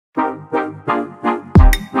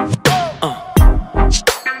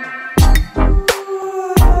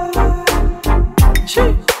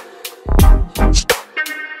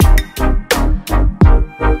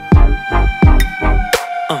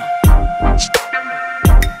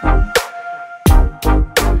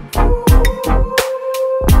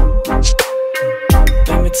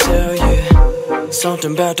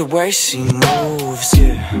Something about the way she moves,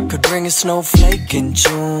 yeah. Could bring a snowflake in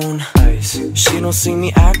June. Ice. She don't see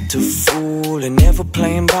me act a fool and never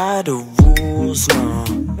playing by the rules, no.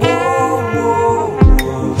 Whoa, whoa,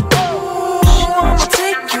 whoa. I'ma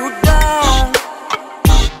take you down.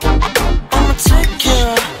 I'ma take you.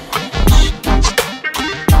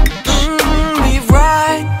 We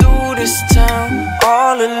ride through this town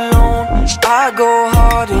all alone. I go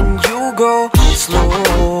hard and you go slow.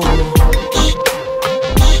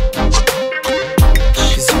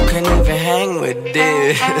 With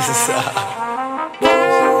this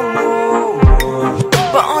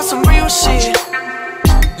but on some real shit,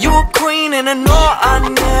 you a queen and I know I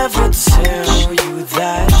never tell you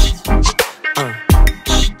that.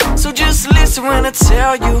 So just listen when I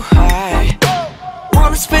tell you I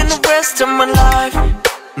wanna spend the rest of my life.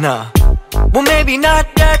 Nah, well maybe not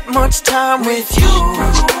that much time with you.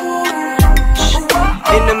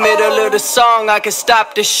 In the middle of the song, I can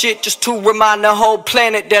stop this shit just to remind the whole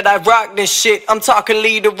planet that I rock this shit. I'm talking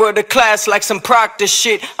leader of the class like some Proctor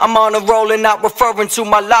shit. I'm on a roll and not referring to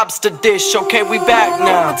my lobster dish. Okay, we back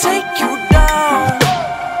now. I'ma take you down.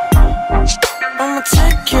 I'ma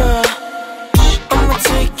take you. I'ma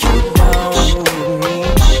take you down with me.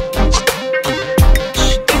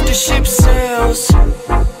 If the ship sails,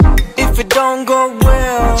 if it don't go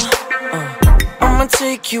well, I'ma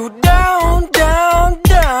take you down, down,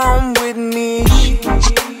 down with me.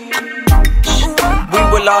 We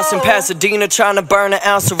were lost in Pasadena trying to burn an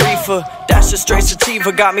ounce of reefer. That's just straight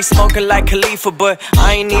sativa, got me smoking like Khalifa. But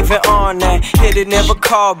I ain't even on that, hit it, never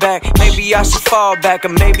call back. Maybe I should fall back, or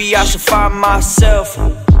maybe I should find myself,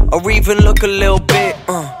 or even look a little bit.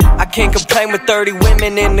 I can't complain with 30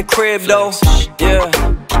 women in the crib though. Yeah,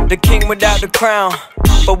 the king without the crown.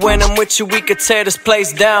 But when I'm with you, we could tear this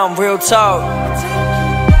place down. Real talk.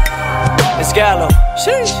 It's Gallo.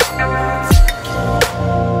 Sheesh.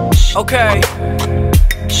 Okay.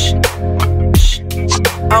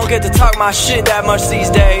 I don't get to talk my shit that much these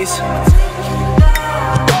days,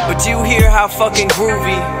 but you hear how fucking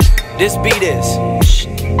groovy this beat is.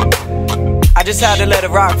 I just had to let it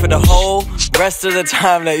rock for the whole rest of the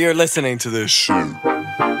time that you're listening to this shit.